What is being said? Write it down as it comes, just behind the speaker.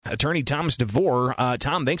attorney Thomas DeVore.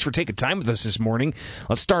 Tom, thanks for taking time with us this morning.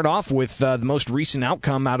 Let's start off with the most recent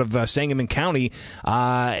outcome out of Sangamon County.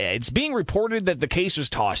 It's being reported that the case was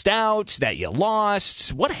tossed out, that you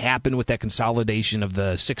lost. What happened with that consolidation of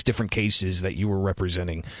the 6 different cases that you were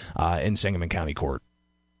representing in Sangamon County Court?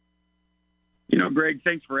 Greg,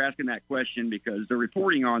 thanks for asking that question, because the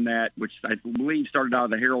reporting on that, which I believe started out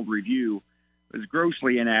of the Herald Review, was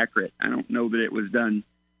grossly inaccurate. I don't know that it was done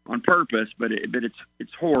on purpose, but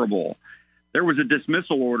it's horrible. There was a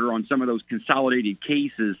dismissal order on some of those consolidated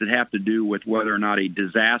cases that have to do with whether or not a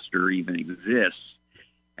disaster even exists.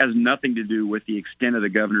 It has nothing to do with the extent of the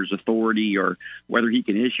governor's authority or whether he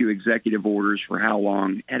can issue executive orders for how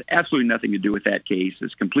long. It had absolutely nothing to do with that case.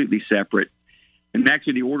 It's completely separate. And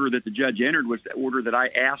actually, the order that the judge entered was the order that I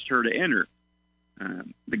asked her to enter.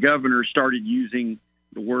 The governor started using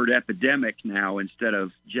the word epidemic now instead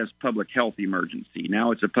of just public health emergency.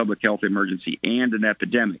 Now it's a public health emergency and an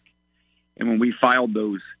epidemic. And when we filed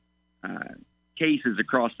those cases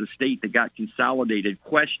across the state that got consolidated,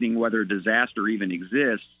 questioning whether a disaster even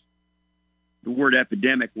exists, the word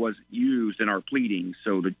epidemic wasn't used in our pleadings.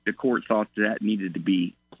 So the court thought that needed to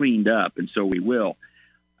be cleaned up, and so we will.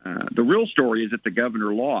 The real story is that the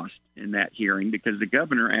governor lost in that hearing because the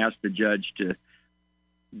governor asked the judge to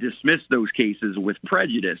dismiss those cases with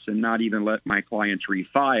prejudice and not even let my clients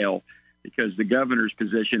refile, because the governor's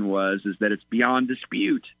position was that it's beyond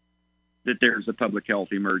dispute that there's a public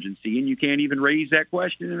health emergency, and you can't even raise that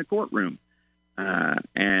question in the courtroom.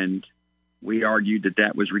 And we argued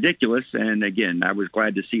that was ridiculous. And again, I was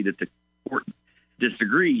glad to see that the court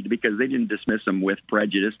disagreed, because they didn't dismiss them with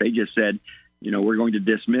prejudice. They just said, we're going to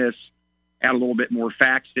dismiss, add a little bit more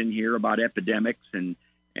facts in here about epidemics and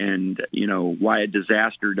why a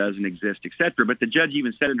disaster doesn't exist, et cetera. But the judge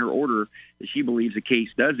even said in her order that she believes the case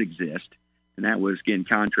does exist. And that was, again,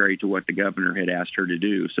 contrary to what the governor had asked her to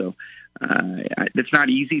do. So it's not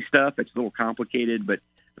easy stuff. It's a little complicated, but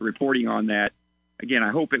the reporting on that, again,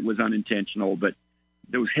 I hope it was unintentional, but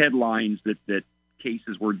those headlines that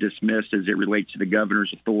cases were dismissed as it relates to the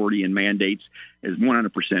governor's authority and mandates is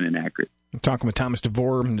 100% inaccurate. I'm talking with Thomas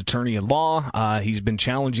DeVore, an attorney at law. He's been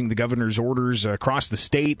challenging the governor's orders across the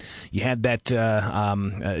state. You had that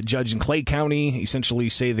judge in Clay County essentially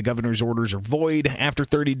say the governor's orders are void after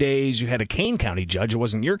 30 days. You had a Kane County judge, it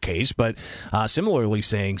wasn't your case, but similarly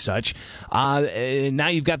saying such. Now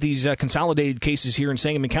you've got these consolidated cases here in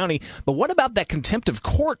Sangamon County. But what about that contempt of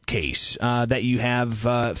court case that you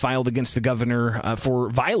have filed against the governor for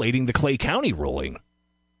violating the Clay County ruling?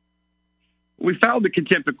 We filed the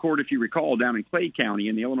contempt of court, if you recall, down in Clay County,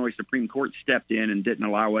 and the Illinois Supreme Court stepped in and didn't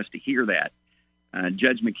allow us to hear that.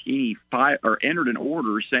 Judge McKinney entered an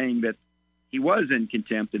order saying that he was in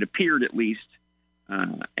contempt, it appeared at least,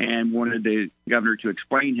 and wanted the governor to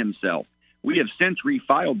explain himself. We have since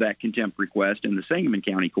refiled that contempt request in the Sangamon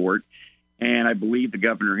County Court, and I believe the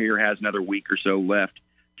governor here has another week or so left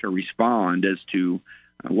to respond as to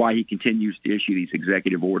why he continues to issue these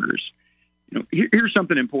executive orders. Here's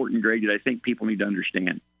something important, Greg, that I think people need to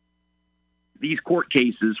understand. These court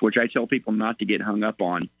cases, which I tell people not to get hung up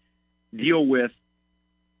on, deal with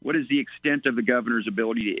what is the extent of the governor's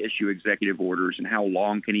ability to issue executive orders and how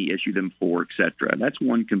long can he issue them for, et cetera. That's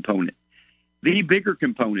one component. The bigger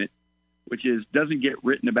component, which doesn't get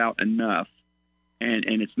written about enough, and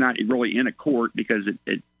it's not really in a court because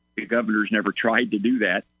the governor's never tried to do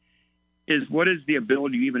that, is what is the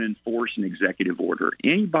ability to even enforce an executive order.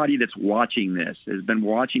 Anybody that's watching this, has been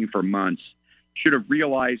watching for months, should have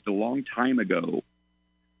realized a long time ago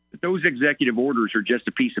that those executive orders are just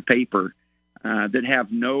a piece of paper that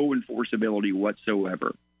have no enforceability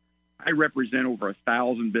whatsoever. I represent over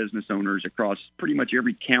 1,000 business owners across pretty much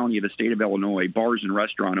every county of the state of Illinois, bars and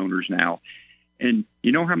restaurant owners now. And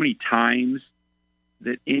you know how many times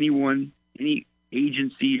that any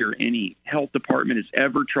agency or any health department has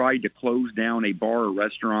ever tried to close down a bar or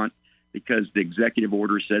restaurant because the executive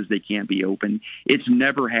order says they can't be open? It's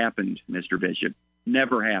never happened, Mr. Bishop.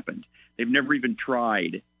 Never happened. They've never even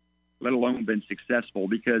tried, let alone been successful,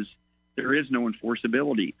 because there is no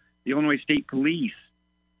enforceability. The Illinois State Police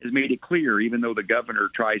has made it clear, even though the governor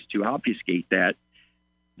tries to obfuscate that,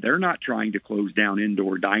 they're not trying to close down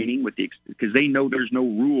indoor dining because they know there's no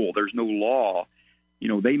rule, there's no law.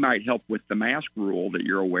 They might help with the mask rule that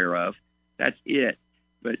you're aware of. That's it.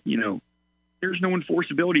 But, there's no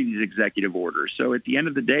enforceability of these executive orders. So at the end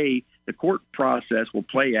of the day, the court process will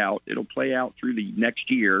play out. It'll play out through the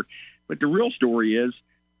next year. But the real story is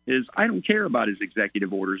I don't care about his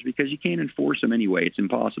executive orders because you can't enforce them anyway. It's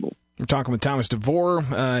impossible. We're talking with Thomas DeVore.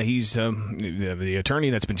 He's the attorney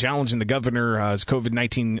that's been challenging the governor's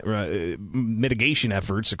COVID-19 mitigation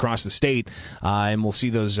efforts across the state. And we'll see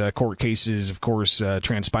those court cases, of course,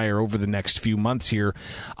 transpire over the next few months here.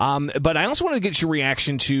 But I also want to get your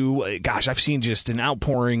reaction to, I've seen just an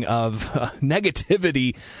outpouring of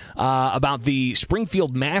negativity about the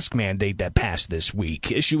Springfield mask mandate that passed this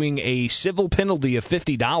week, issuing a civil penalty of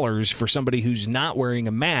 $50 for somebody who's not wearing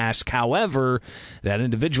a mask. However, that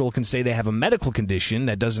individual can say they have a medical condition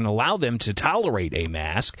that doesn't allow them to tolerate a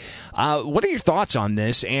mask. What are your thoughts on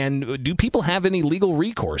this, and do people have any legal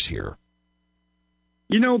recourse here?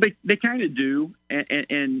 They kind of do,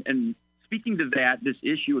 and speaking to that, this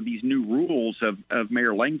issue of these new rules of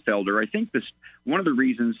Mayor Langfelder, I think this one of the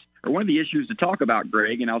reasons or one of the issues to talk about,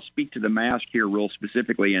 Greg, and I'll speak to the mask here real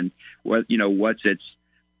specifically and if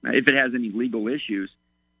it has any legal issues.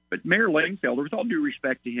 But Mayor Langfelder, with all due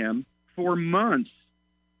respect to him, for months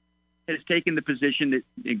has taken the position that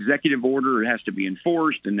executive order has to be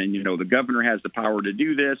enforced, and then, the governor has the power to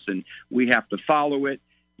do this, and we have to follow it,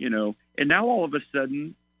 And now all of a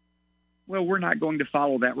sudden, well, we're not going to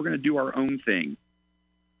follow that. We're going to do our own thing.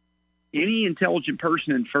 Any intelligent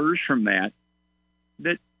person infers from that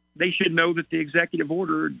they should know that the executive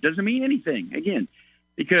order doesn't mean anything, again,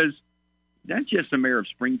 because that's just the mayor of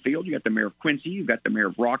Springfield. You got the mayor of Quincy. You've got the mayor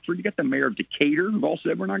of Rockford. You got the mayor of Decatur, who've all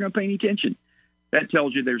said we're not going to pay any attention. That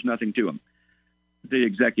tells you there's nothing to them, the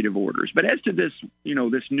executive orders. But as to this,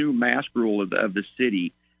 this new mask rule of the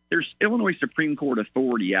city, there's Illinois Supreme Court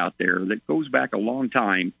authority out there that goes back a long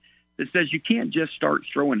time that says you can't just start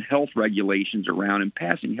throwing health regulations around and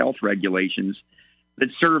passing health regulations that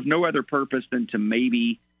serve no other purpose than to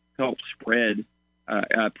maybe help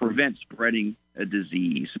prevent spreading a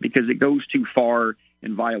disease, because it goes too far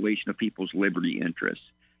in violation of people's liberty interests.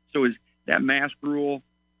 So is that mask rule,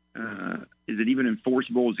 is it even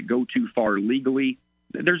enforceable? Does it go too far legally?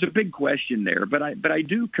 There's a big question there, but I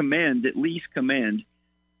do at least commend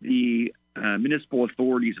the municipal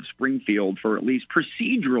authorities of Springfield for at least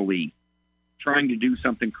procedurally trying to do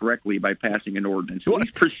something correctly by passing an ordinance. At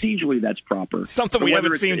least procedurally, that's proper. Something we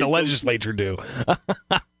haven't seen the legislature do.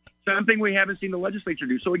 Something we haven't seen the legislature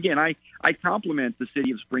do. So again, I compliment the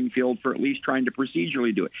city of Springfield for at least trying to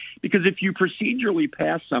procedurally do it. Because if you procedurally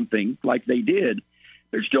pass something like they did,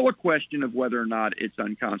 there's still a question of whether or not it's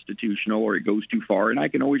unconstitutional or it goes too far, and I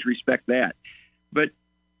can always respect that. But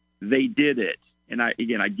they did it. And I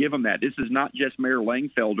give them that. This is not just Mayor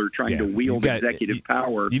Langfelder trying to wield executive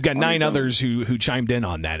power. You've got 9 others who chimed in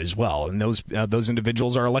on that as well, and those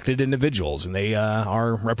individuals are elected individuals, and they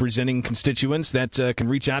are representing constituents that can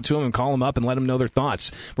reach out to them and call them up and let them know their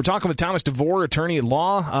thoughts. We're talking with Thomas DeVore, attorney at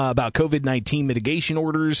law, about COVID-19 mitigation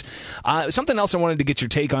orders. Something else I wanted to get your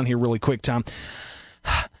take on here really quick, Tom.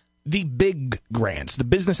 The big grants, the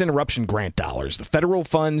business interruption grant dollars, the federal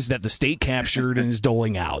funds that the state captured and is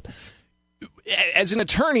doling out. As an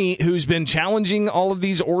attorney who's been challenging all of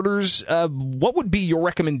these orders, what would be your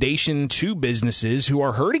recommendation to businesses who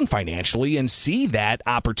are hurting financially and see that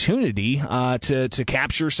opportunity to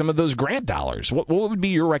capture some of those grant dollars? What would be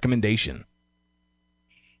your recommendation?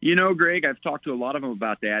 Greg, I've talked to a lot of them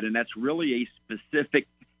about that, and that's really a specific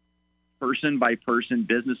person-by-person,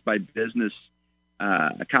 business-by-business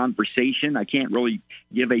conversation. I can't really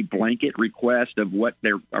give a blanket request of what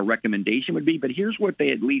a recommendation would be, but here's what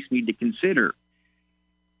they at least need to consider.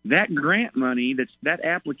 That grant money, that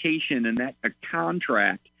application and that a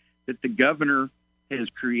contract that the governor has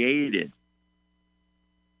created,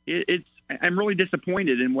 I'm really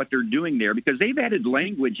disappointed in what they're doing there, because they've added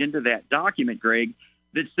language into that document, Greg,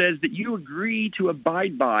 that says that you agree to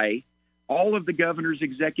abide by all of the governor's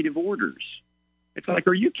executive orders. It's like,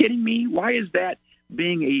 are you kidding me? Why is that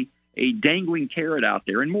being a dangling carrot out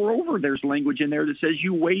there? And moreover, there's language in there that says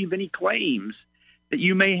you waive any claims that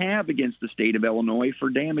you may have against the state of Illinois for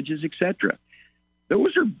damages, etc.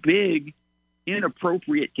 Those are big,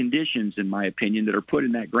 inappropriate conditions, in my opinion, that are put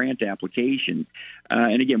in that grant application.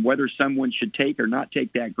 And again, whether someone should take or not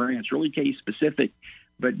take that grant is really case specific.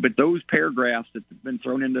 But those paragraphs that have been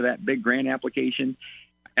thrown into that big grant application,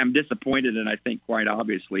 I'm disappointed, and I think quite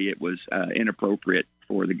obviously it was inappropriate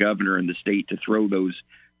for the governor and the state to throw those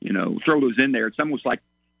in there. It's almost like,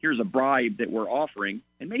 here's a bribe that we're offering,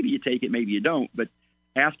 and maybe you take it, maybe you don't, but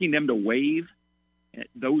asking them to waive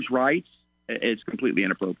those rights, it's completely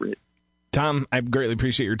inappropriate. Tom, I greatly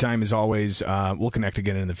appreciate your time as always. We'll connect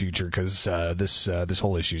again in the future, because this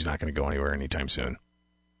whole issue is not going to go anywhere anytime soon.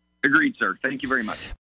 Agreed, sir. Thank you very much.